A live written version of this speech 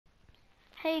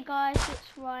Hey guys,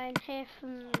 it's Ryan here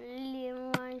from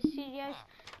Liam Ryan Studios,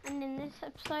 and in this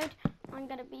episode I'm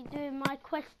going to be doing my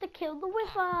quest to kill the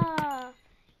Wither!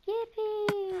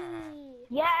 Yippee!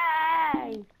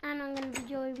 Yay! And I'm going to be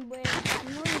joined with that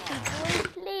noisy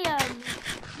boy, Liam.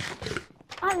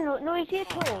 I'm not noisy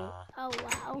at all. Oh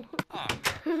wow.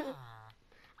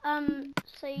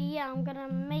 So yeah, I'm going to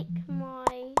make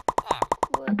my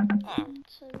wood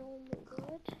to normal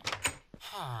wood.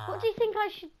 What do you think I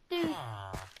should do?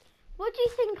 What do you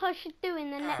think I should do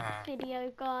in the next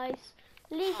video, guys?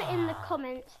 Leave it in the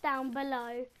comments down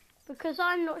below, because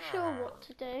I'm not sure what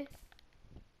to do.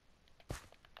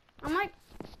 I might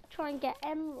try and get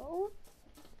emeralds.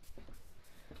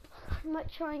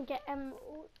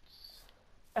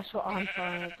 That's what I'm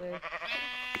trying to do.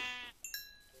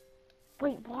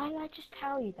 Wait, why did I just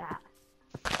tell you that?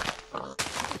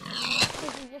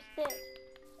 Because you just did.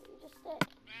 You just did.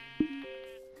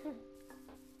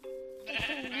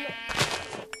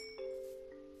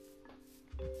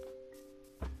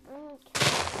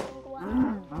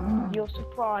 Your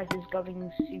surprise is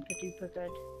going super duper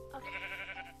good. Okay.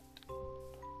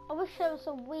 I wish there was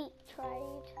a wheat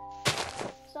trade,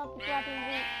 so I'll be grabbing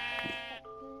wheat.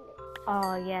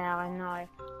 Oh yeah, I know.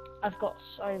 I've got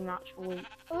so much wheat.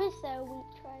 Or is there a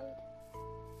wheat trade?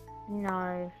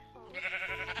 No.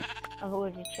 I've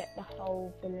already checked the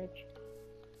whole village.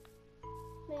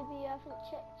 Maybe you haven't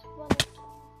checked one of them.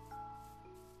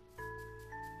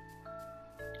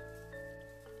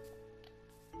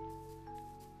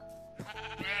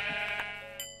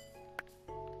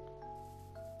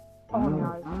 Oh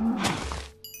no.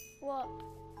 What?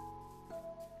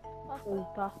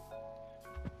 Creeper.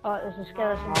 Oh, there's a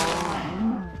skeleton.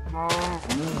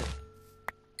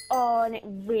 Oh, and it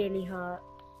really hurt.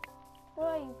 Where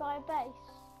are you? By a base?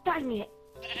 Dang it!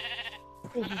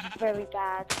 This is very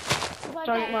bad. By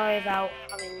Don't base? worry about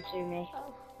coming to me,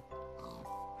 Oh.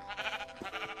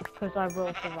 because I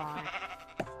will survive.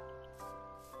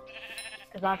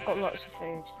 Because I've got lots of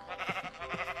food.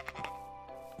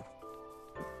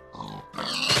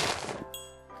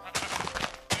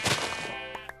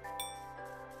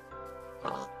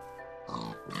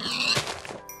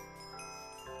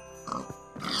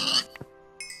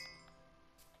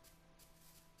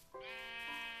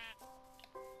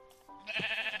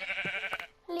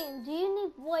 Liam, do you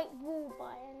need white wool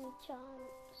by any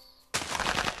chance?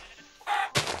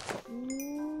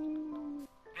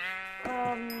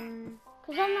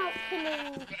 Because I'm out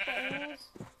killing things,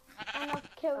 and I've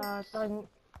killed, Don't.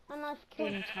 and I've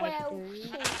killed think I 12 do.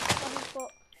 sheep. I've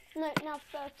got, no, now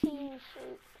 13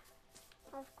 sheep.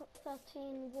 I've got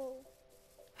 13 wool.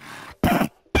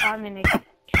 I'm in a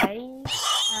cave,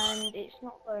 and it's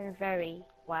not going very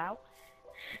well.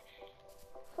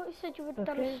 I thought you said you would have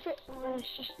done a Because strip mine. there's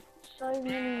just so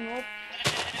many mobs,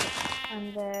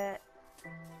 and they're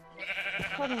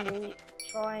suddenly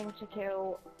trying to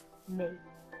kill me.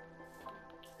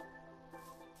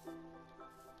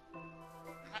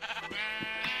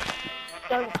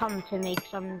 Don't come to me,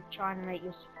 because I'm trying to make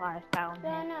your supplies down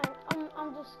Yeah, here. no,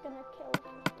 I'm just gonna kill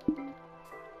them.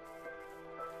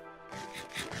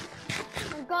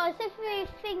 And guys, if you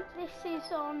think this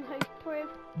is on host priv,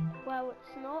 well,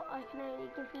 it's not. I can only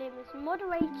give Liam as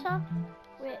moderator,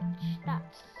 which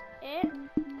that's it,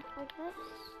 I guess.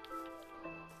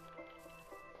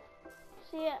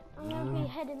 So yeah, I'm gonna be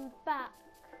heading back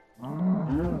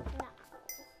now.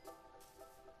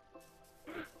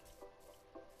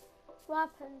 What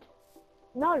happened?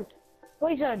 No!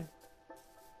 Poison!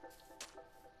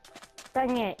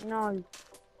 Dang it, no.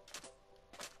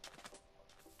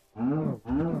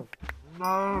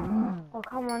 Oh,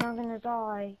 come on, I'm gonna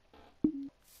die.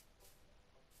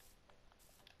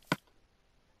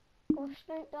 Gosh,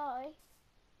 don't die.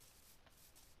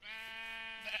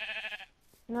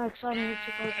 No, because I need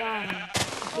to go down and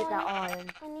get that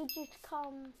iron. I need you to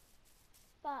come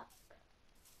back.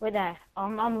 We're there.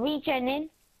 I'm regenning.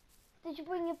 Did you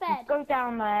bring your bed? Go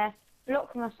down there,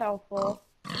 block myself off,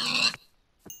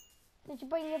 Did you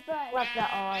bring your bed? grab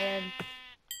that iron,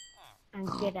 and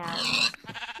get out.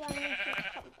 Yeah, I need you to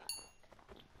come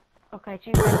back. Okay,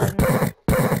 2 seconds.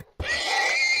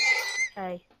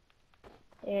 Okay.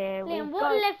 Here we Liam, what go.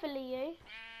 level are you?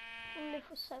 I'm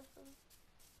level 7.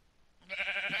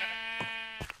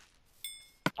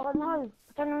 Oh no,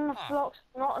 I don't have enough blocks.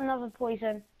 Not another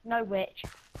poison. No witch.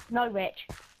 No witch.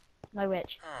 No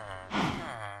witch.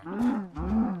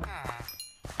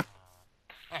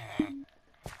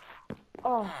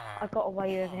 Oh, I got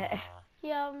away with it.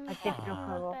 Yeah, I did knock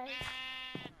her off.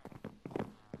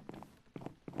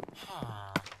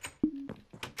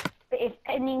 But if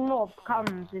any mob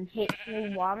comes and hits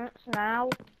me once now,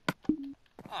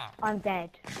 I'm dead.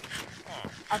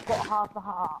 I've got half a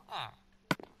heart.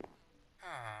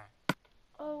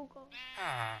 Oh god.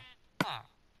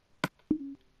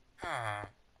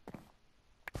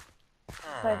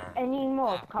 So if any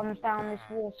mob comes down this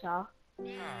water,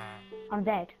 I'm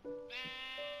dead.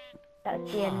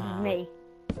 That's the end of me.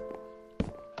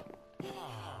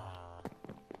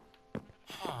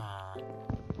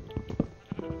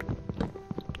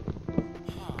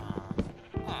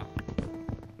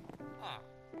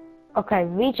 Okay,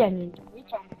 regen.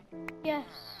 Yes.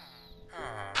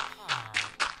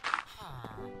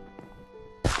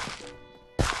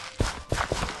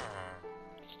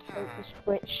 Hope this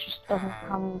witch just doesn't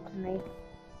come to me.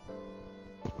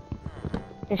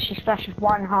 If she splashes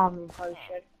one harming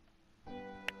potion,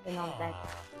 then I'm dead.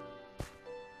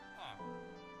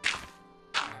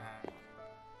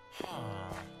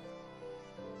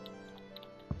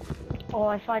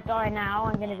 Or if I die now,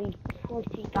 I'm gonna be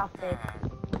pretty gutted.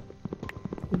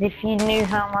 Because if you knew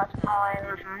how much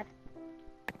iron I had,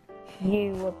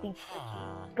 you would be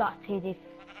pretty gutted if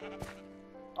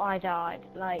I died.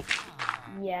 Like,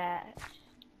 yeah.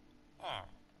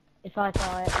 If I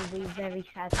die, it would be a very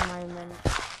sad moment.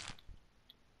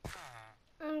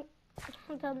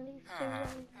 I've done these two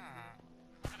then.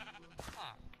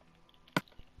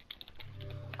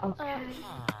 Okay. I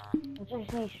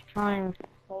just need to try and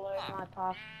follow my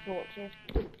path of torches.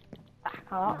 Back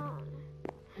up.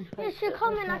 Yes, you're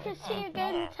coming. I can see your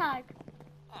game tag.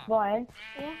 Why?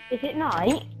 Yeah. Is it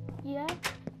night? Yeah.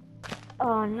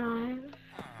 Oh no.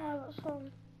 Why, what's wrong?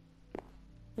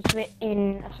 Because we're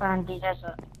in a sandy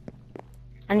desert.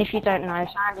 And if you don't know,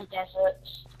 sandy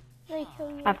deserts They kill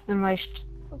you have the most...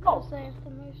 because they have the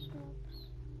most mobs.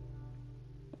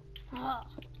 Ah.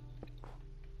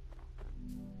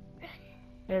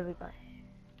 There we go.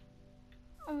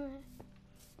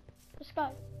 Let's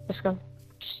go. Let's go.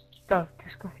 Just go.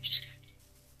 Let's go.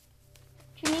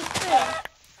 Do you need food?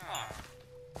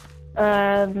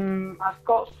 I've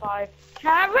got 5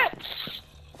 carrots!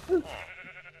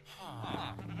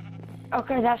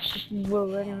 Okay, that's just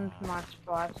ruined my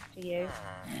surprise to you.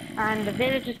 And the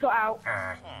villagers got out.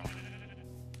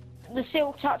 The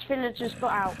Silk Touch villagers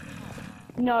got out.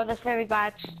 No, that's very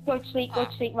bad. Just go to sleep,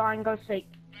 Ryan, go to sleep.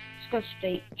 Just go to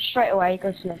sleep. Straight away,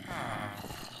 go to sleep.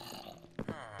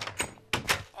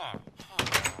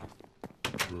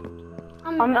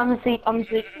 I'm asleep, There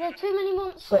are too many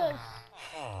monsters.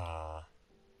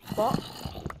 What?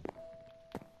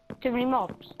 Too many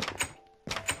mobs?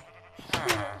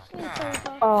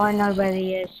 Sleepover. Oh, I know where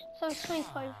he is. So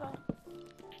sleepover.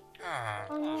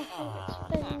 I'm not sure it's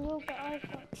spinning. You'll get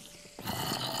over.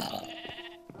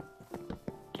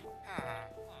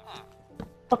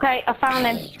 Okay, I found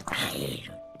him.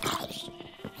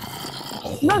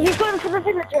 No, he's going for the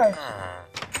villagers.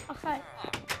 Okay.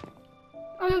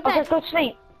 I'm in Okay, bed. go to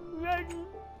sleep.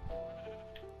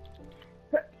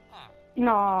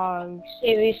 No,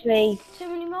 seriously. Too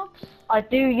many mobs? I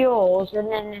do yours, and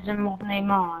then there's a mob near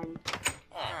mine.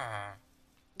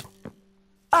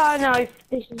 Oh no,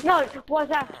 this is no. Why's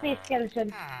that have to be a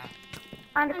skeleton?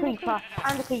 And a creeper,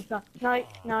 and a creeper. No,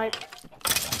 no.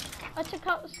 I took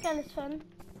out the skeleton.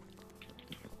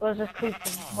 There's a creeper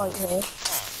right here.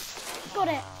 Got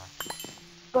it.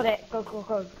 Got it. Go, go,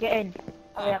 go. Get in.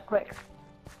 Hurry up, quick.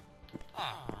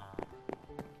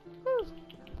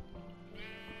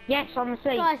 Yes, I'm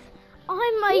asleep. Guys,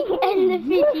 I might end the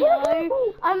video.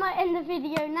 I might end the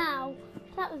video now.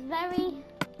 That was very...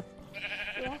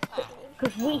 Yes.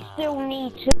 Because we still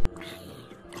need to...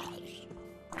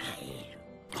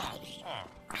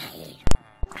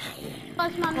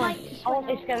 Guys, my mic just I want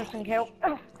went this skeleton kill.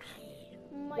 out.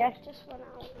 Mic Yes. just went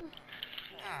out.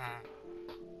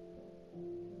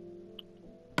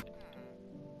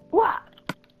 What?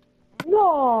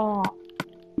 No.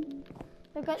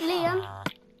 We've got Liam.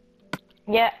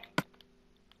 Yeah.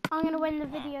 I'm going to end the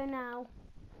video now.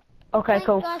 Okay, Thank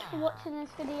cool. you guys for watching this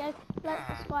video. Like,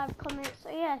 subscribe, comment. So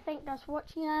yeah, thank you guys for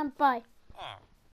watching and bye.